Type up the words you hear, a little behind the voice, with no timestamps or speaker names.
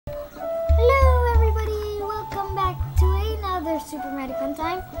another Super Mario Fun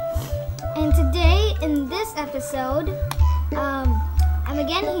Time. And today, in this episode, I'm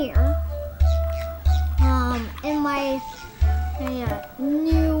again here, in my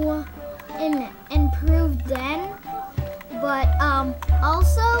new and improved den. But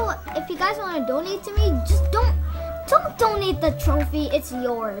also, if you guys want to donate to me, just don't donate the trophy. It's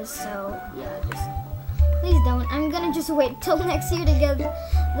yours. So yeah, just please don't. I'm gonna just wait till next year to get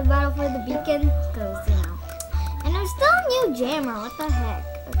the battle for the beacon, because and I'm still a new jammer. What the heck?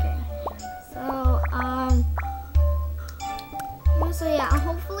 Okay. So yeah,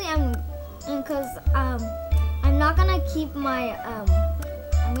 hopefully because I'm not gonna keep my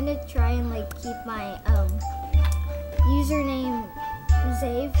I'm gonna try and keep my username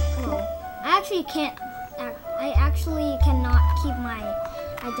saved. Well, I actually cannot keep my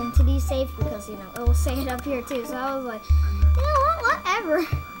identity safe because it will say it up here too. So I was like, you know what, whatever.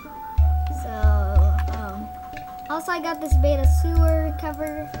 So also I got this beta sewer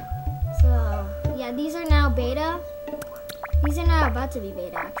cover. So yeah, these are now beta. These are now about to be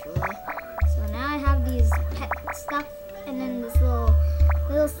beta actually. So now I have these pet stuff and then this little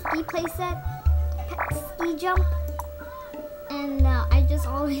ski playset, pet ski jump. And I just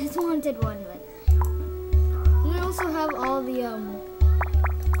always wanted one, but we also have all the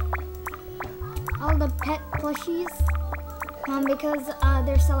pet plushies, because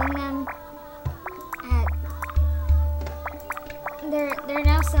they're selling them at they're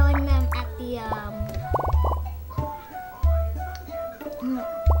now selling them at the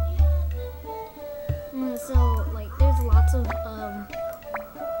so there's lots of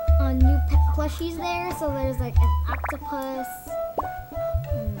new pet plushies there. So there's an octopus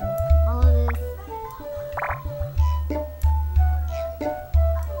and all of this.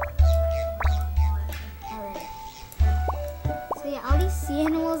 Alright. So yeah, all these sea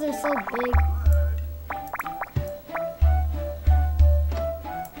animals are so big.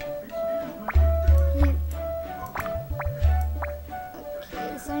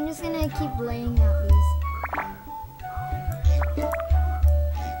 Okay, so I'm just gonna keep laying out these.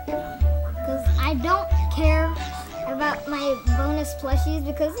 I don't care about my bonus plushies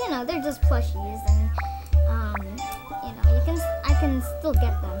because they're just plushies, and I can still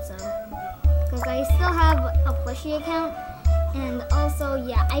get them. So because I still have a plushie account, and also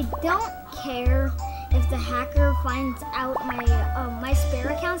yeah, I don't care if the hacker finds out my my spare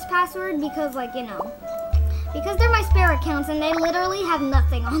account's password, because because they're my spare accounts and they literally have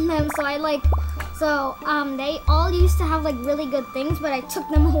nothing on them. So they all used to have really good things, but I took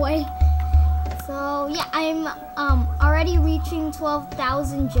them away. So yeah, I'm already reaching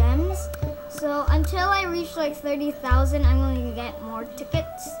 12,000 gems. So until I reach 30,000, I'm going to get more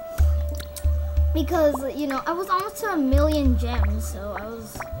tickets, because I was almost to 1,000,000 gems. So I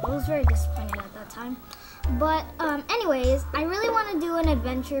was very disappointed at that time. But anyways, I really want to do an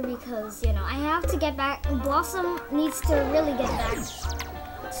adventure because I have to get back. Blossom needs to really get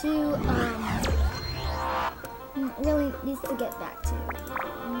back to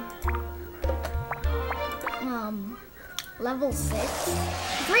level 6.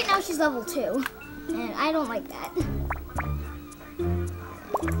 Right now she's level 2, and I don't like that.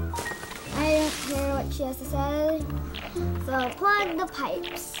 I don't care what she has to say. So plug the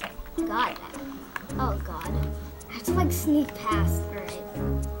pipes. Got that. Oh god. I have to sneak past. Alright.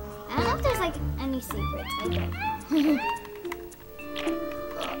 I don't know if there's any secrets. I don't.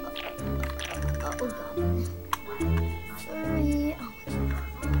 Oh god. Sorry.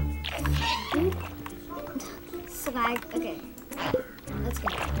 Swag. Okay. Let's go.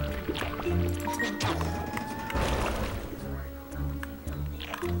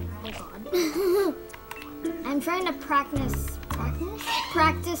 Oh god. I'm trying to practice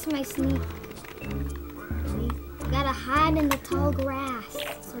my sneak. See? I gotta hide in the tall grass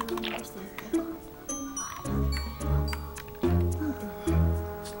so they'll never see.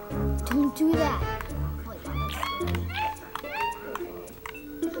 Don't do that. Oh my god, that's scary.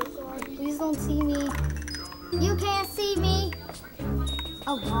 Oh god, please don't see me. You can't see me!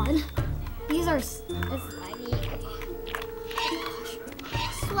 Oh god. These are slaggy.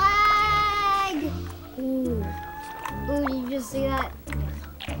 Swag! Ooh. Ooh, did you just see that?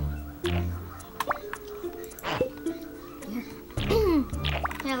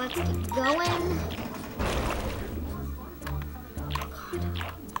 Yeah, let's keep going.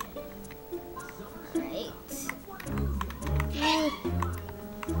 Alright.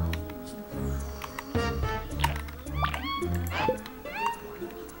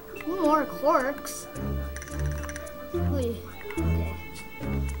 More corks. Wait, okay.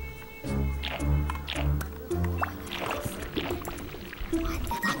 What?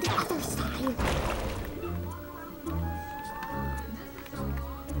 It's on the other side.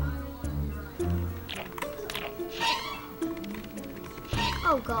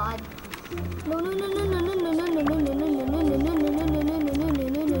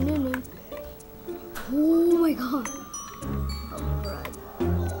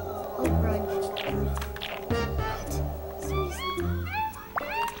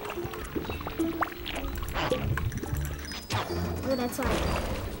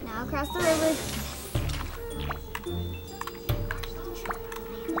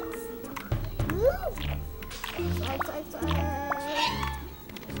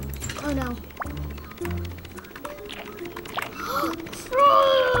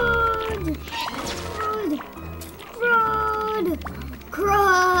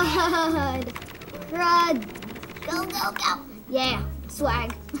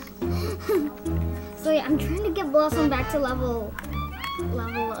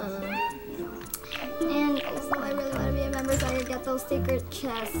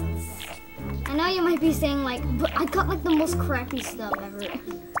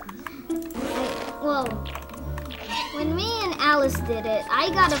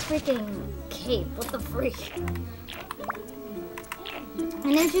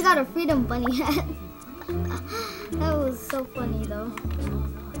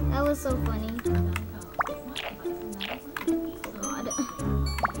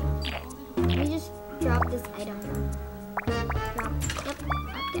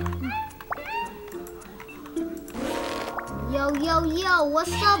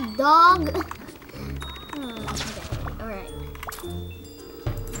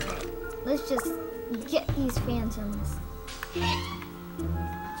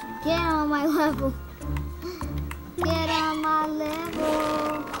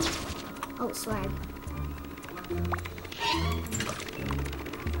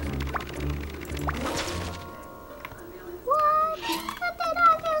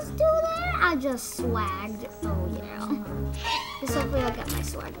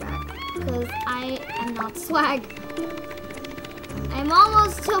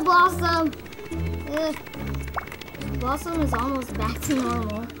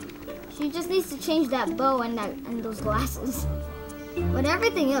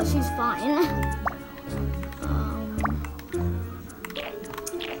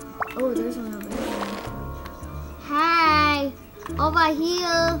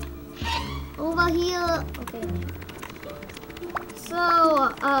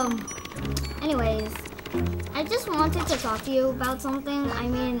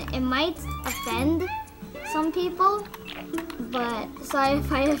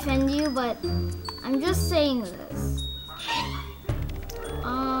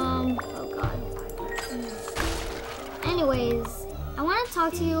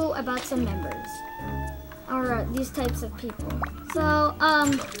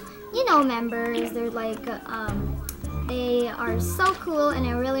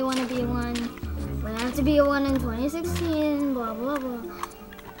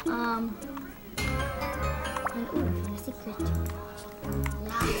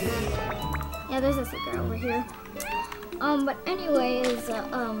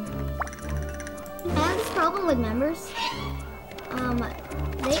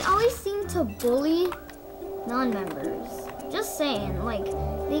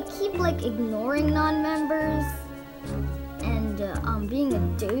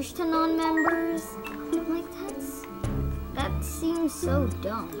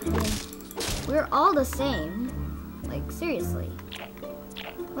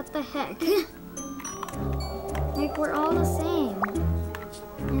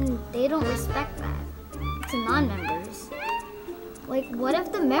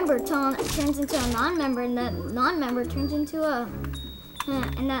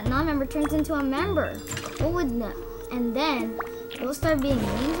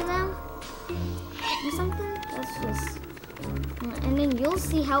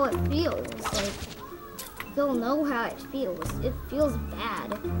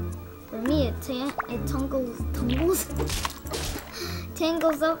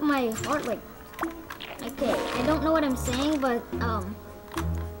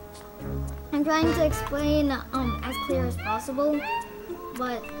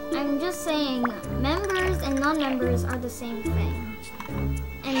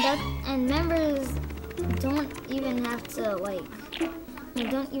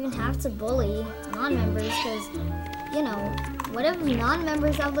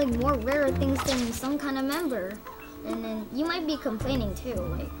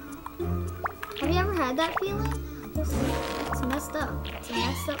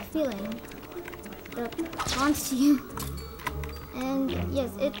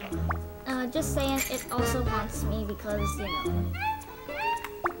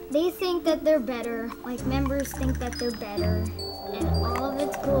 they think that they're better. Like members think that they're better, and all of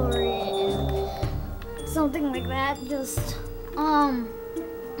its glory and something like that. Just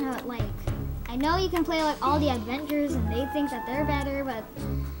like I know you can play like all the adventures, and they think that they're better, but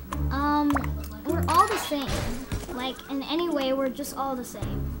we're all the same. Like in any way, we're just all the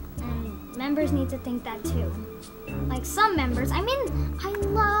same, and members need to think that too. Like some members, I mean, I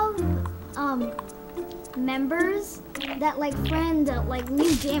love members that like friend like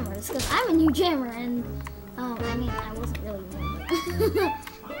new jammers, because I'm a new jammer, and I mean I wasn't really new,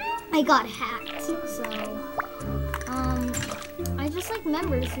 but I got hacked, so I just like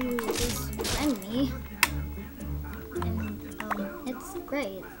members who just friend me, and it's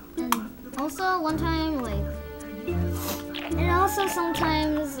great. And also one time like, and also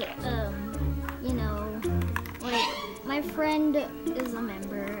sometimes you know, like my friend is a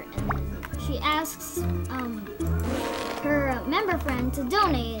member, and then she asks her member friend to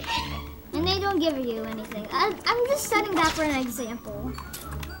donate, and they don't give you anything. I'm just setting that for an example,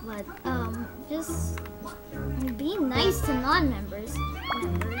 but just be nice to non-members,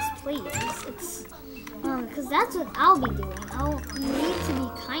 please. It's because that's what I'll be doing. I'll need to be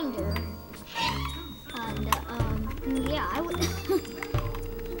kinder, and yeah, I would.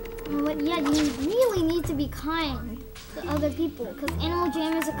 But yeah, you really need to be kind to other people, because Animal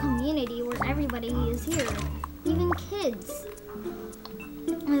Jam is a community where everybody is here, even kids.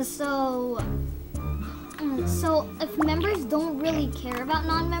 And so if members don't really care about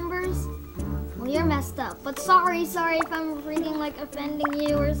non-members, well, you're messed up. But sorry if I'm freaking like offending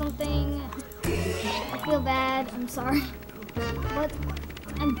you or something. I feel bad. I'm sorry. But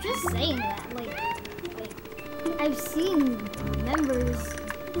I'm just saying that, like I've seen members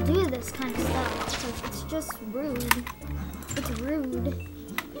do this kind of stuff, because it's just rude. It's rude.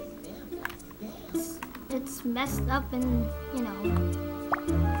 It's messed up, and you know,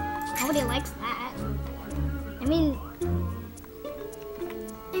 nobody likes that. I mean,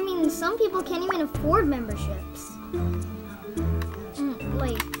 some people can't even afford memberships.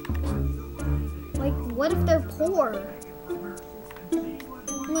 Like, what if they're poor?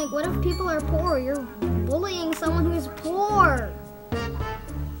 Like, what if people are poor? You're bullying someone who's poor.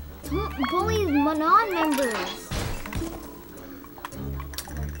 Don't bully non-members.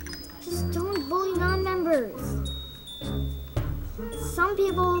 Just don't bully non-members. Some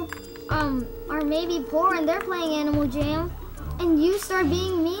people are maybe poor and they're playing Animal Jam, and you start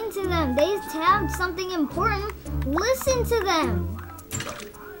being mean to them. They tabbed something important. Listen to them.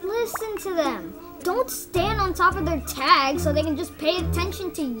 Listen to them. Don't stand on top of their tag so they can just pay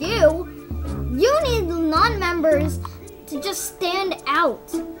attention to you. You need non-members to just stand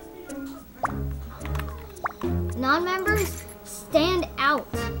out. Non-members stand out.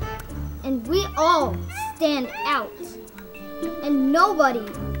 And we all stand out. And nobody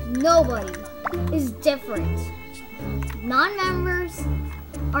is different. Non-members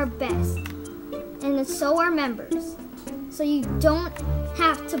are best. And so are members. So you don't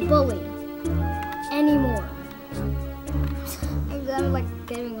have to bully anymore. I'm like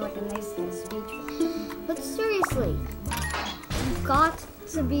giving like a nice little speech. But seriously, you got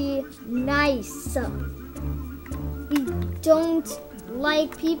to be nice. We don't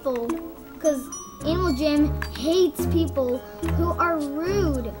like people, because Animal Jam hates people who are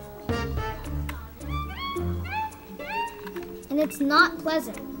rude. And it's not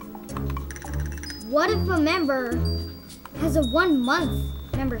pleasant. What if a member has a 1 month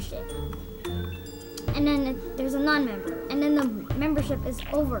membership, and then there's a non-member, and then the membership is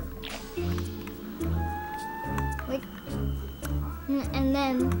over? Like, and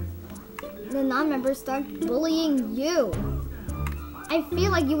then the non-members start bullying you. I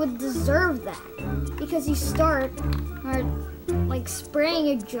feel like you would deserve that, because you start like spraying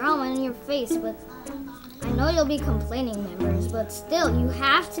your drama in your face. But I know you'll be complaining, members, but still, you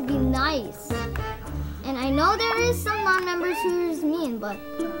have to be nice. And I know there is some non-members who's mean, but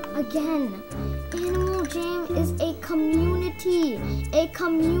again, Animal Jam is a community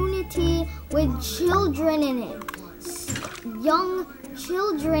with children in it, young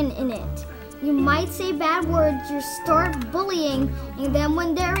children in it. You might say bad words, you start bullying, and then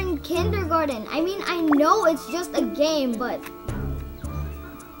when they're in kindergarten, I mean, I know it's just a game, but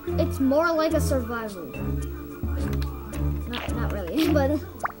it's more like a survival. Not really, but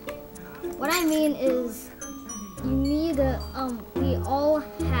what I mean is, you need a, we all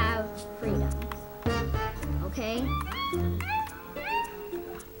have freedom, okay?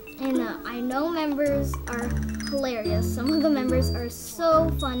 And I know members are hilarious. Some of the members are so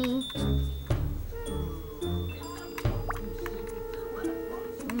funny.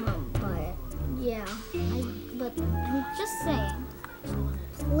 But yeah, but I'm just saying,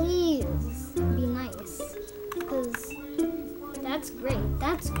 please be nice, because that's great.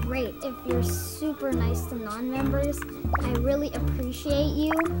 That's great if you're super nice to non-members. I really appreciate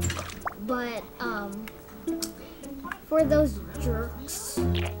you, but for those jerks,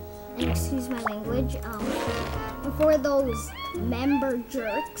 and excuse my language, for those member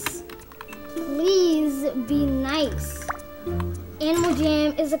jerks, please be nice. Animal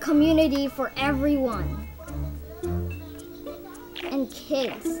Jam is a community for everyone. And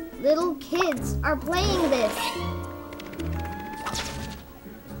kids, little kids are playing this.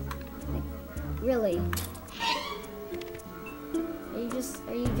 Like, really? Are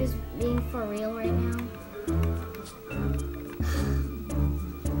you just being for real right now?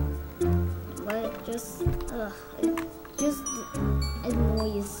 But it just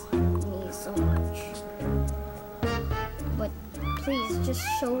annoys me so much. But please just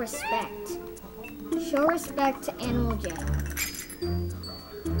show respect. Show respect to Animal Jam.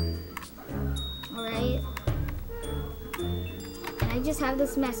 Alright? And I just have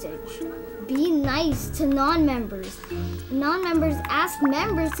this message. Be nice to non-members. Non-members ask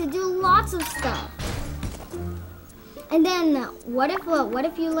members to do lots of stuff. And then what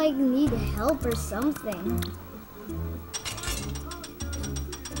if you like need help or something?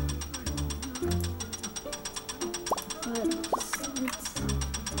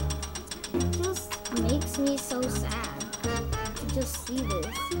 It just makes me so sad to just see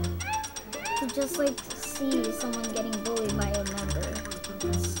this. To just like see someone getting bullied by a member.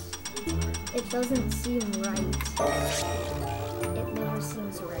 It doesn't seem right. It never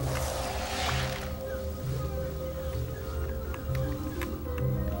seems right.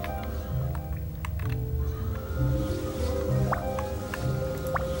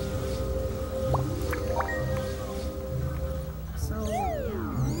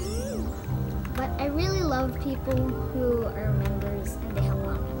 People who are members and they help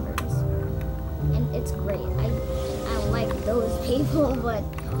out members, and it's great. I like those people, but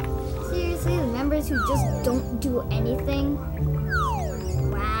seriously, the members who just don't do anything.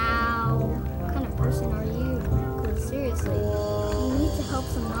 Wow, what kind of person are you? Because seriously, you need to help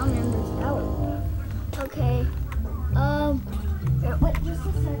some non-members out. Okay. Wait, just a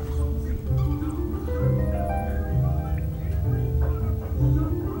second.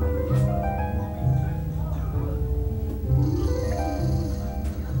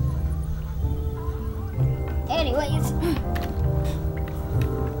 Anyways.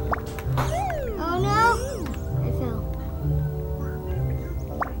 Oh no! I fell.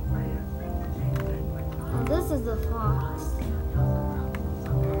 Oh, this is the fox.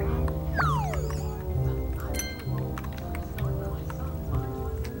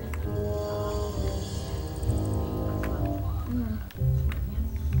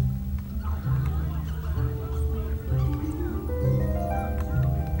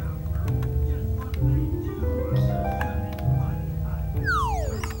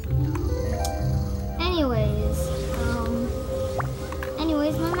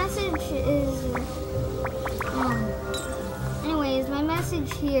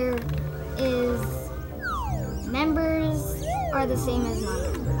 Here is members are the same as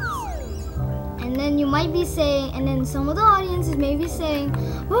non-members. And then you might be saying, and then some of the audiences may be saying,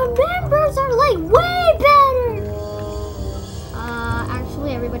 but members are like way better.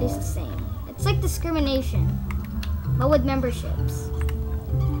 Actually everybody's the same. It's like discrimination, but with memberships.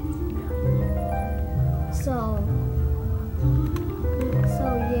 So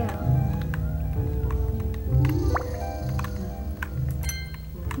yeah.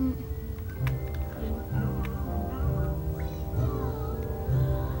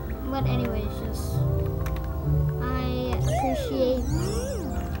 But anyways, just I appreciate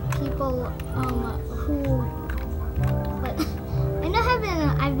people who, but I know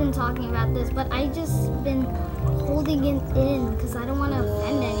I've been talking about this, but I just been holding it in because I don't want to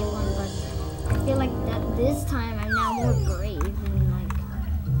offend anyone, but I feel like that this time I'm now more brave and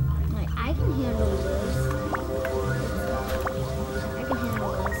like I can handle this. I can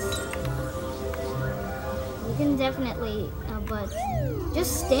handle this. You can definitely, but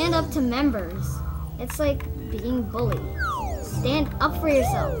just stand up to members. It's like being bullied. Stand up for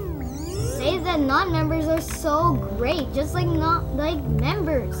yourself. Say that non-members are so great, just like not like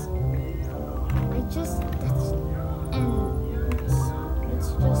members.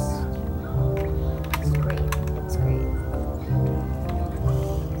 It's great. It's great.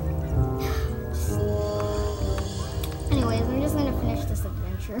 Anyways, I'm just gonna finish this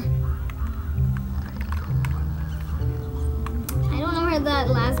adventure. Where that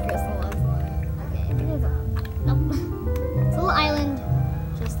last crystal was. Okay, I think it's nope. It's a little island.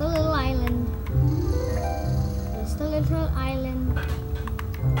 Just a little island. Just a little island.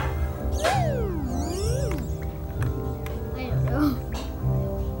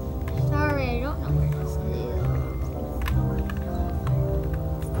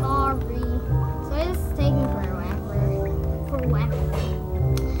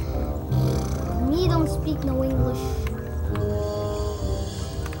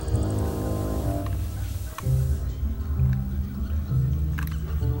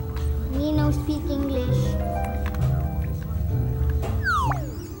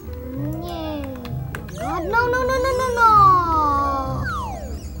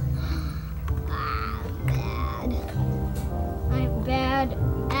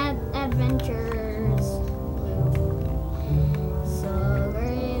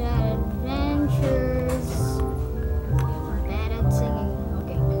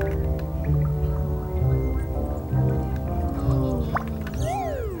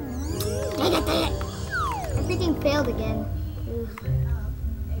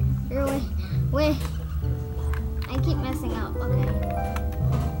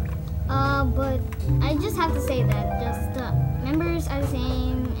 But I just have to say that just members are the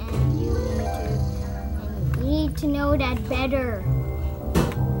same, and you need to know that better.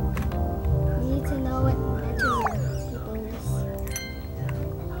 You need to know it better, peoples.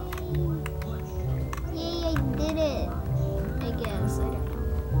 Yay, I did it. I guess, I don't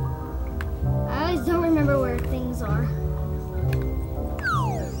know. I always don't remember where things are.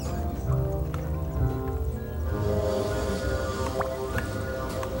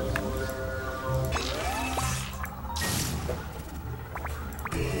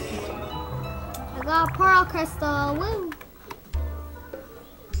 I got a pearl crystal, woo!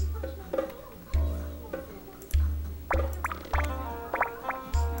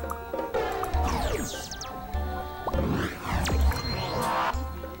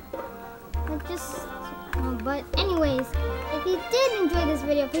 But anyways, if you did enjoy this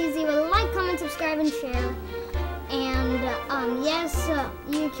video, please leave a like, comment, subscribe, and share. And yes,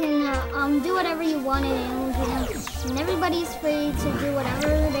 you can do whatever you want in Animal Jam, and everybody's free to do whatever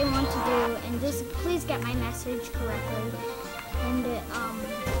they want to do. And just please get my message correctly.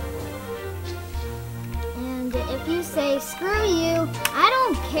 And if you say screw you, I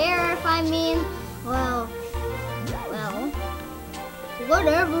don't care if I mean, well,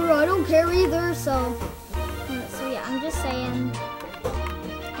 whatever. I don't care either. So yeah, I'm just saying,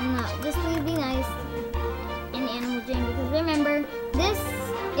 just please be nice in Animal Jam, because remember,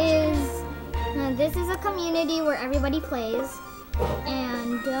 this is a community where everybody plays.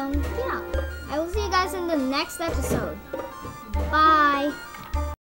 And yeah, I will see you guys in the next episode. Bye.